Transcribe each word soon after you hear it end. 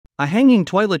A hanging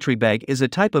toiletry bag is a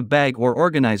type of bag or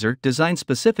organizer designed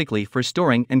specifically for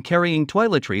storing and carrying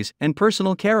toiletries and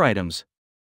personal care items.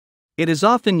 It is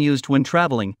often used when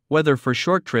traveling, whether for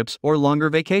short trips or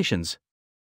longer vacations.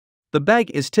 The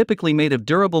bag is typically made of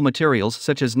durable materials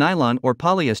such as nylon or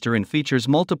polyester and features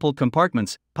multiple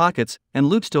compartments, pockets, and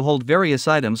loops to hold various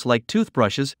items like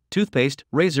toothbrushes, toothpaste,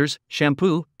 razors,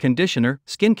 shampoo, conditioner,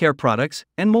 skincare products,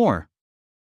 and more.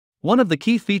 One of the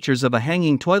key features of a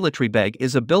hanging toiletry bag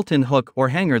is a built-in hook or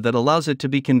hanger that allows it to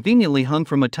be conveniently hung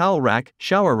from a towel rack,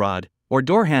 shower rod, or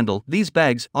door handle. These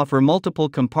bags offer multiple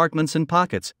compartments and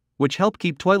pockets, which help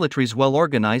keep toiletries well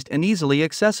organized and easily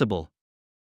accessible.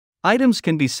 Items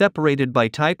can be separated by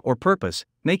type or purpose,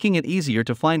 making it easier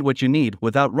to find what you need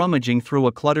without rummaging through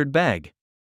a cluttered bag.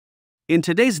 In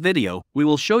today's video, we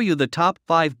will show you the top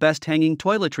 5 best hanging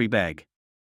toiletry bag.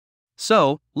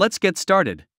 So, let's get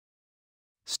started.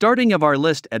 Starting of our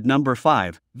list at number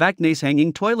 5, Vacnase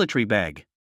Hanging Toiletry Bag.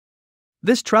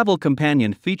 This travel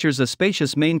companion features a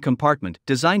spacious main compartment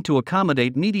designed to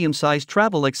accommodate medium-sized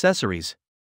travel accessories.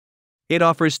 It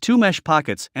offers 2 mesh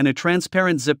pockets and a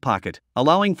transparent zip pocket,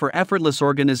 allowing for effortless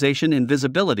organization and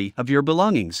visibility of your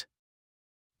belongings.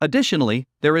 Additionally,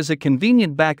 there is a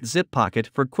convenient back zip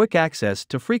pocket for quick access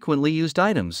to frequently used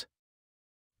items.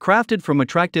 Crafted from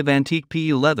attractive antique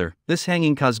PU leather, this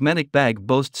hanging cosmetic bag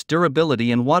boasts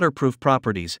durability and waterproof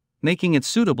properties, making it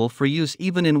suitable for use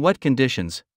even in wet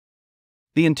conditions.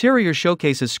 The interior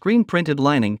showcases screen-printed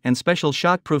lining and special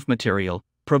shockproof material,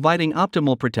 providing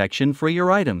optimal protection for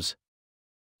your items.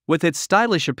 With its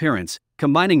stylish appearance,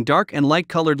 combining dark and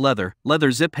light-colored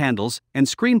leather zip handles, and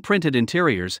screen-printed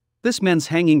interiors, this men's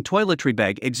hanging toiletry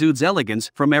bag exudes elegance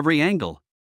from every angle.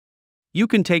 You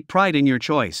can take pride in your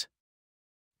choice.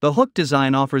 The hook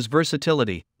design offers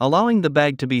versatility, allowing the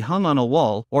bag to be hung on a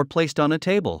wall or placed on a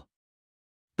table.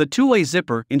 The two-way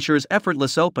zipper ensures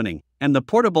effortless opening, and the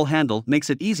portable handle makes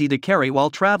it easy to carry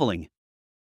while traveling.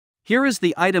 Here is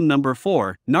the item number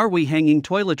 4, Narwey Hanging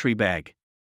Toiletry Bag.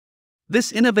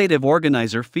 This innovative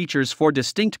organizer features 4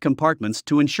 distinct compartments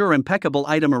to ensure impeccable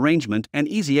item arrangement and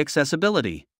easy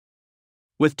accessibility.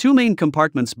 With 2 main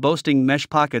compartments boasting mesh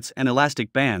pockets and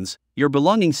elastic bands, your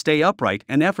belongings stay upright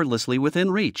and effortlessly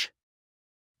within reach.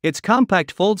 Its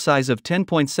compact fold size of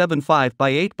 10.75 by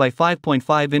 8 by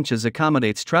 5.5 inches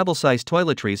accommodates travel-size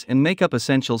toiletries and makeup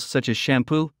essentials such as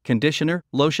shampoo, conditioner,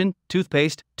 lotion,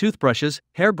 toothpaste, toothbrushes,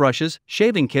 hairbrushes,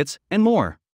 shaving kits, and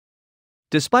more.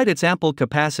 Despite its ample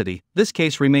capacity, this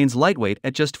case remains lightweight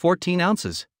at just 14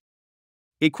 ounces.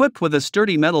 Equipped with a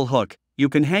sturdy metal hook, you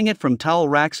can hang it from towel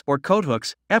racks or coat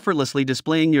hooks, effortlessly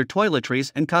displaying your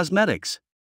toiletries and cosmetics.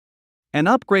 An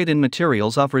upgrade in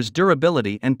materials offers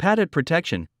durability and padded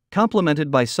protection, complemented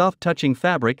by soft-touching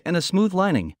fabric and a smooth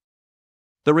lining.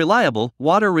 The reliable,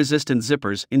 water-resistant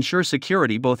zippers ensure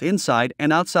security both inside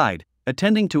and outside,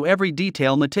 attending to every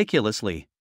detail meticulously.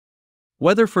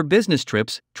 Whether for business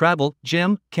trips, travel,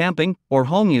 gym, camping, or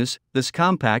home use, this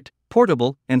compact,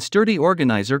 portable, and sturdy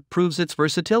organizer proves its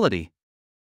versatility.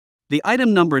 The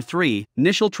item number 3,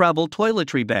 Nishel Travel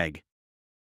Toiletry Bag.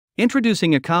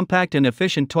 Introducing a compact and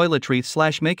efficient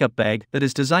toiletry/makeup bag that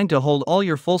is designed to hold all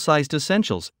your full-sized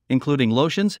essentials, including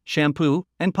lotions, shampoo,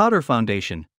 and powder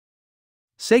foundation.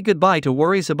 Say goodbye to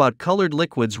worries about colored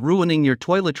liquids ruining your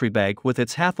toiletry bag with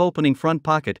its half-opening front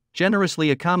pocket, generously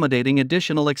accommodating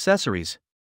additional accessories.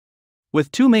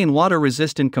 With 2 main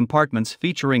water-resistant compartments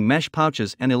featuring mesh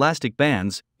pouches and elastic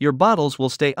bands, your bottles will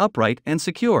stay upright and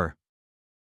secure.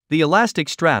 The elastic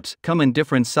straps come in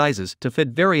different sizes to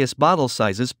fit various bottle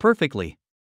sizes perfectly.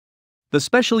 The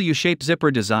special U-shaped zipper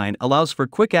design allows for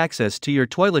quick access to your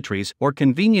toiletries or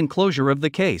convenient closure of the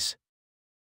case.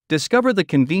 Discover the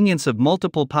convenience of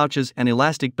multiple pouches and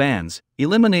elastic bands,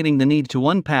 eliminating the need to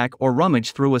unpack or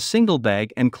rummage through a single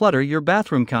bag and clutter your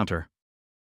bathroom counter.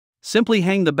 Simply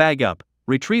hang the bag up,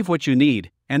 retrieve what you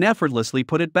need, and effortlessly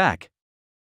put it back.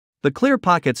 The clear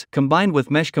pockets, combined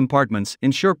with mesh compartments,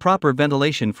 ensure proper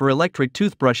ventilation for electric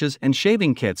toothbrushes and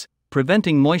shaving kits,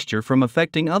 preventing moisture from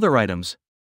affecting other items.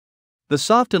 The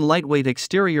soft and lightweight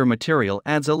exterior material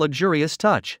adds a luxurious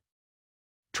touch.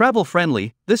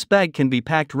 Travel-friendly, this bag can be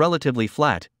packed relatively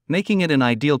flat, making it an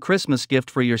ideal Christmas gift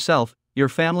for yourself, your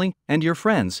family, and your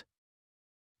friends.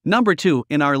 Number 2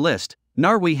 in our list,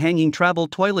 Narwey Hanging Travel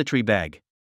Toiletry Bag.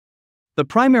 The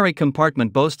primary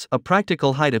compartment boasts a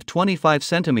practical height of 25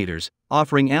 centimeters,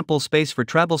 offering ample space for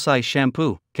travel-size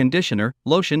shampoo, conditioner,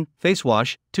 lotion, face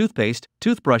wash, toothpaste,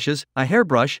 toothbrushes, a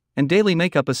hairbrush, and daily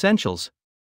makeup essentials.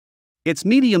 Its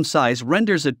medium size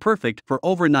renders it perfect for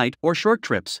overnight or short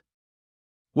trips.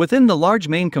 Within the large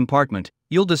main compartment,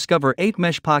 you'll discover 8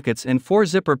 mesh pockets and 4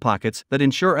 zipper pockets that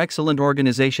ensure excellent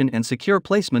organization and secure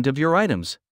placement of your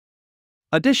items.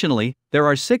 Additionally, there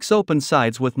are 6 open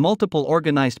sides with multiple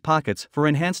organized pockets for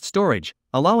enhanced storage,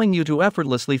 allowing you to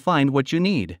effortlessly find what you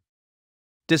need.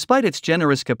 Despite its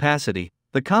generous capacity,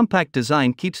 the compact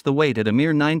design keeps the weight at a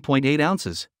mere 9.8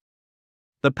 ounces.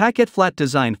 The packet flat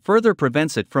design further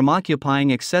prevents it from occupying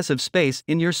excessive space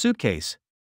in your suitcase.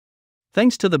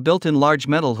 Thanks to the built-in large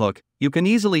metal hook, you can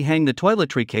easily hang the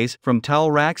toiletry case from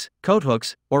towel racks, coat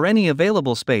hooks, or any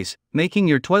available space, making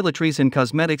your toiletries and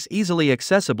cosmetics easily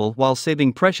accessible while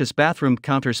saving precious bathroom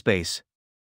counter space.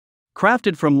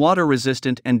 Crafted from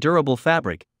water-resistant and durable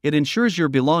fabric, it ensures your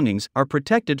belongings are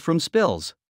protected from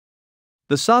spills.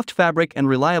 The soft fabric and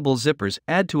reliable zippers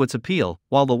add to its appeal,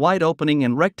 while the wide opening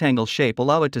and rectangle shape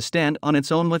allow it to stand on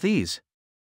its own with ease.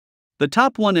 The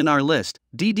top one in our list,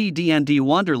 DDD&D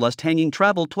Wanderlust Hanging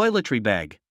Travel Toiletry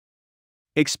Bag.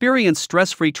 Experience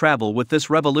stress-free travel with this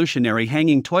revolutionary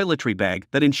hanging toiletry bag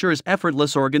that ensures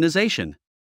effortless organization.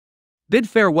 Bid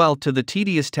farewell to the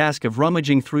tedious task of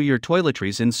rummaging through your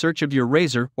toiletries in search of your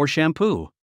razor or shampoo.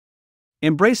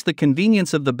 Embrace the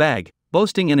convenience of the bag,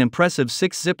 boasting an impressive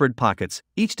 6 zippered pockets,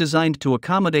 each designed to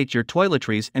accommodate your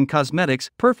toiletries and cosmetics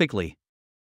perfectly.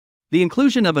 The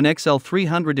inclusion of an XL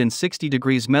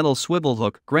 360° metal swivel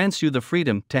hook grants you the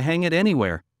freedom to hang it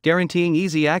anywhere, guaranteeing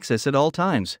easy access at all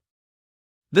times.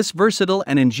 This versatile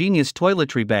and ingenious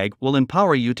toiletry bag will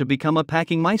empower you to become a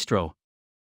packing maestro.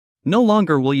 No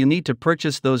longer will you need to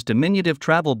purchase those diminutive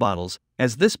travel bottles,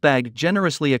 as this bag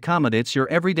generously accommodates your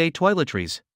everyday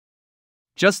toiletries.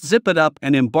 Just zip it up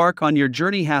and embark on your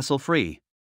journey hassle-free.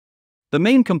 The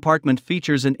main compartment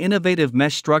features an innovative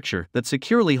mesh structure that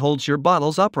securely holds your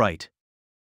bottles upright.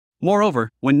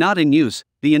 Moreover, when not in use,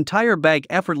 the entire bag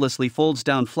effortlessly folds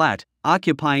down flat,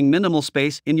 occupying minimal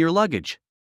space in your luggage.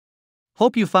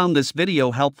 Hope you found this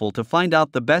video helpful to find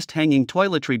out the best hanging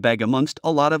toiletry bag amongst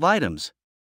a lot of items.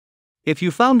 If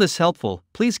you found this helpful,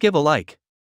 please give a like.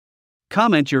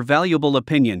 Comment your valuable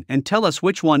opinion and tell us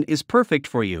which one is perfect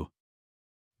for you.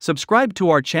 Subscribe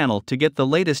to our channel to get the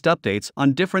latest updates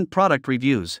on different product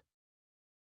reviews.